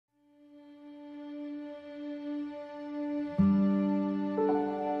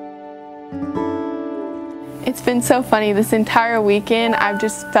It's been so funny. This entire weekend, I've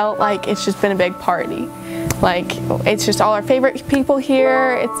just felt like it's just been a big party. Like, it's just all our favorite people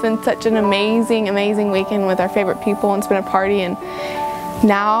here. It's been such an amazing, amazing weekend with our favorite people, and it's been a party, and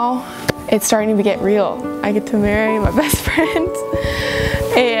now it's starting to get real. I get to marry my best friend,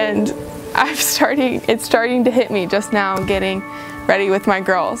 and it's starting to hit me just now getting ready with my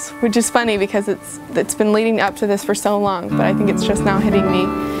girls, which is funny because it's been leading up to this for so long, but I think it's just now hitting me,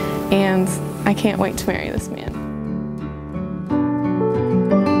 and I can't wait to marry this man.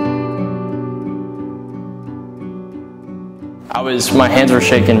 My hands were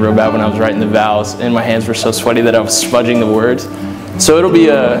shaking real bad when I was writing the vows, and my hands were so sweaty that I was smudging the words. So it'll be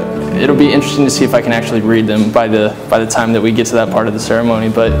interesting to see if I can actually read them by the time that we get to that part of the ceremony.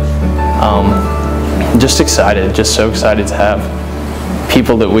 But just excited, just so excited to have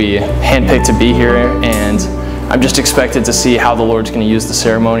people that we handpicked to be here, and I'm just expected to see how the Lord's going to use the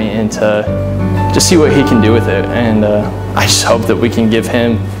ceremony and to just see what He can do with it. And I just hope that we can give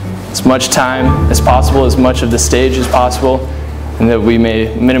Him as much time as possible, as much of the stage as possible, and that we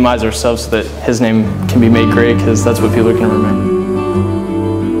may minimize ourselves so that His name can be made great, because that's what people are going to remember.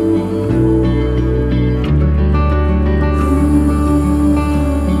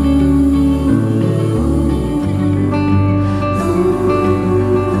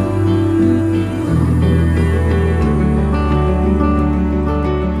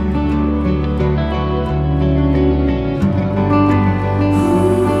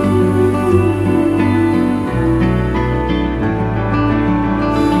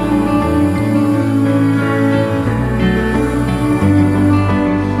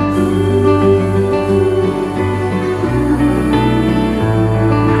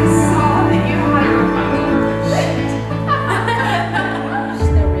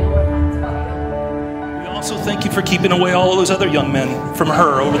 Thank you for keeping away all those other young men from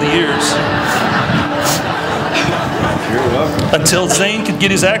her over the years. You're welcome. Until Zane could get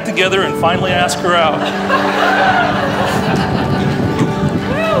his act together and finally ask her out.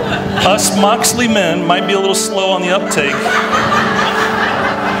 Us Moxley men might be a little slow on the uptake,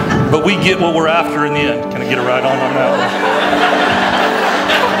 but we get what we're after in the end. Can I get a ride on that one?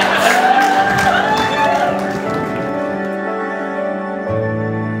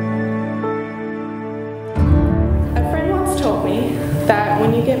 That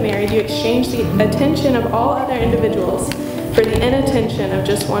when you get married, you exchange the attention of all other individuals for the inattention of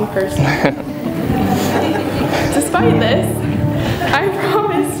just one person. Despite this, I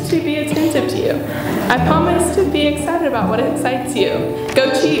promise to be attentive to you. I promise to be excited about what excites you.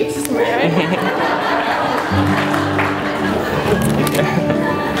 Go Chiefs, am I right?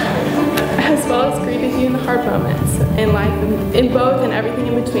 As well as greet with you in the hard moments in life, in both and everything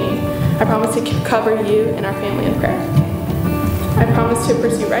in between. I promise to cover you and our family in prayer. I promise to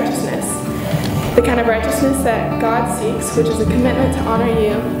pursue righteousness, the kind of righteousness that God seeks, which is a commitment to honor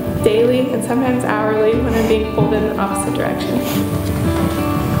you daily and sometimes hourly when I'm being pulled in the opposite direction.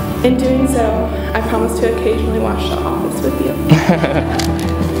 In doing so, I promise to occasionally wash the office with you.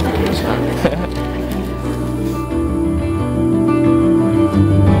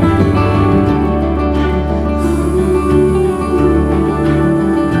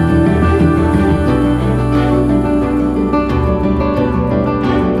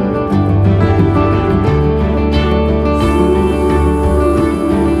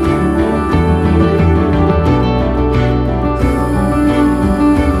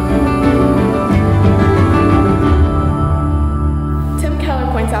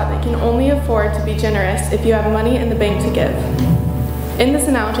 To be generous if you have money in the bank to give. In this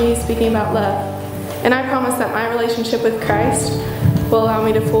analogy, he's speaking about love, and I promise that my relationship with Christ will allow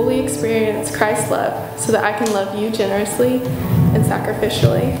me to fully experience Christ's love so that I can love you generously and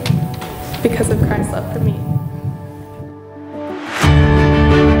sacrificially because of Christ's love for me.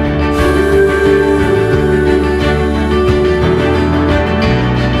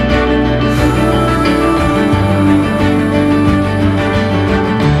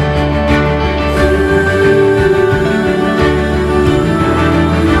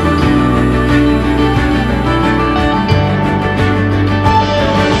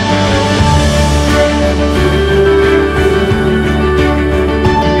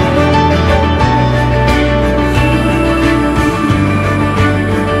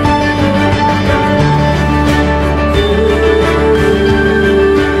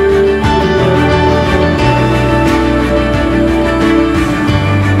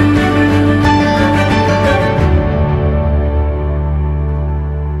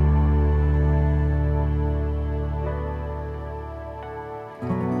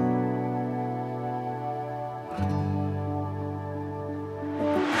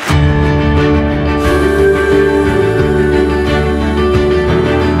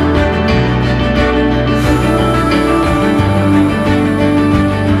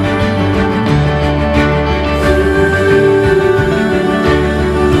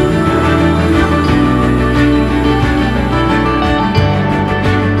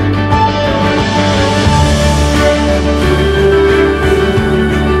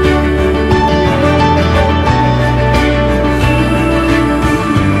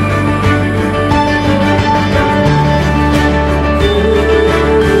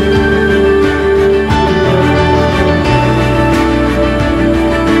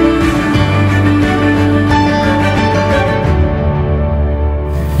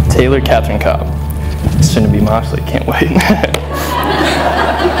 Taylor Catherine Cobb. Soon to be Moxley, can't wait.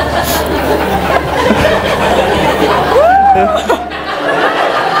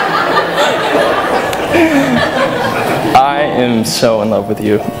 I am so in love with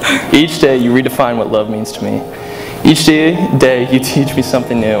you. Each day you redefine what love means to me. Each day you teach me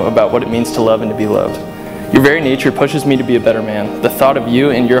something new about what it means to love and to be loved. Your very nature pushes me to be a better man. The thought of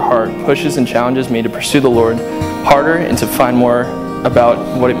you and your heart pushes and challenges me to pursue the Lord harder and to find more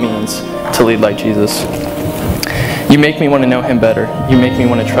about what it means to lead like Jesus. You make me want to know him better. You make me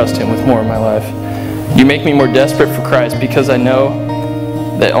want to trust him with more of my life. You make me more desperate for Christ because I know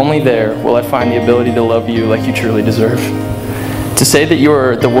that only there will I find the ability to love you like you truly deserve. To say that you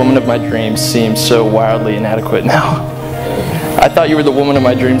are the woman of my dreams seems so wildly inadequate now. I thought you were the woman of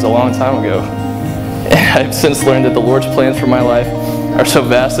my dreams a long time ago. And I've since learned that the Lord's plans for my life are so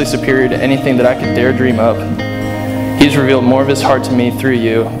vastly superior to anything that I could dare dream up. He's revealed more of his heart to me through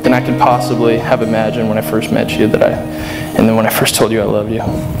you than I could possibly have imagined when I first met you, and then when I first told you I loved you.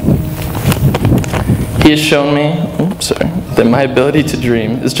 He has shown me that my ability to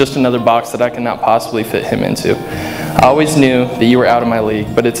dream is just another box that I cannot possibly fit him into. I always knew that you were out of my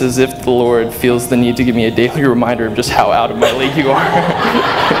league, but it's as if the Lord feels the need to give me a daily reminder of just how out of my league you are.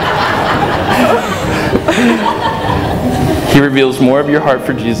 He reveals more of your heart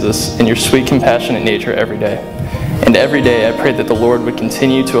for Jesus and your sweet, compassionate nature every day. And every day I pray that the Lord would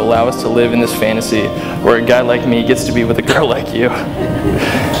continue to allow us to live in this fantasy where a guy like me gets to be with a girl like you.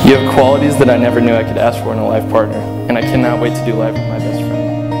 You have qualities that I never knew I could ask for in a life partner, and I cannot wait to do life with my best friend.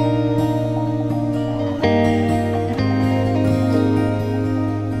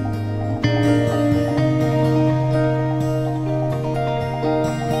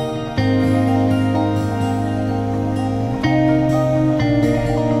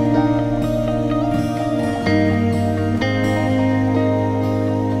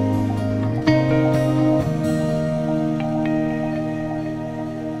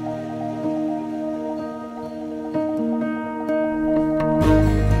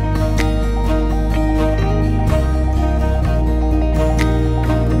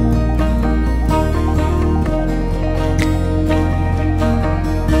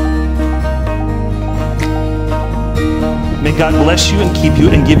 May God bless you and keep you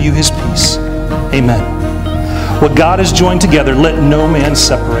and give you his peace. Amen. What God has joined together, let no man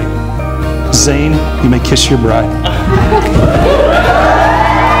separate. Zane, you may kiss your bride.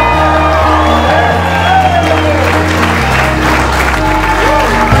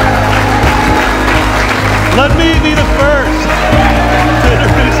 Let me be the first.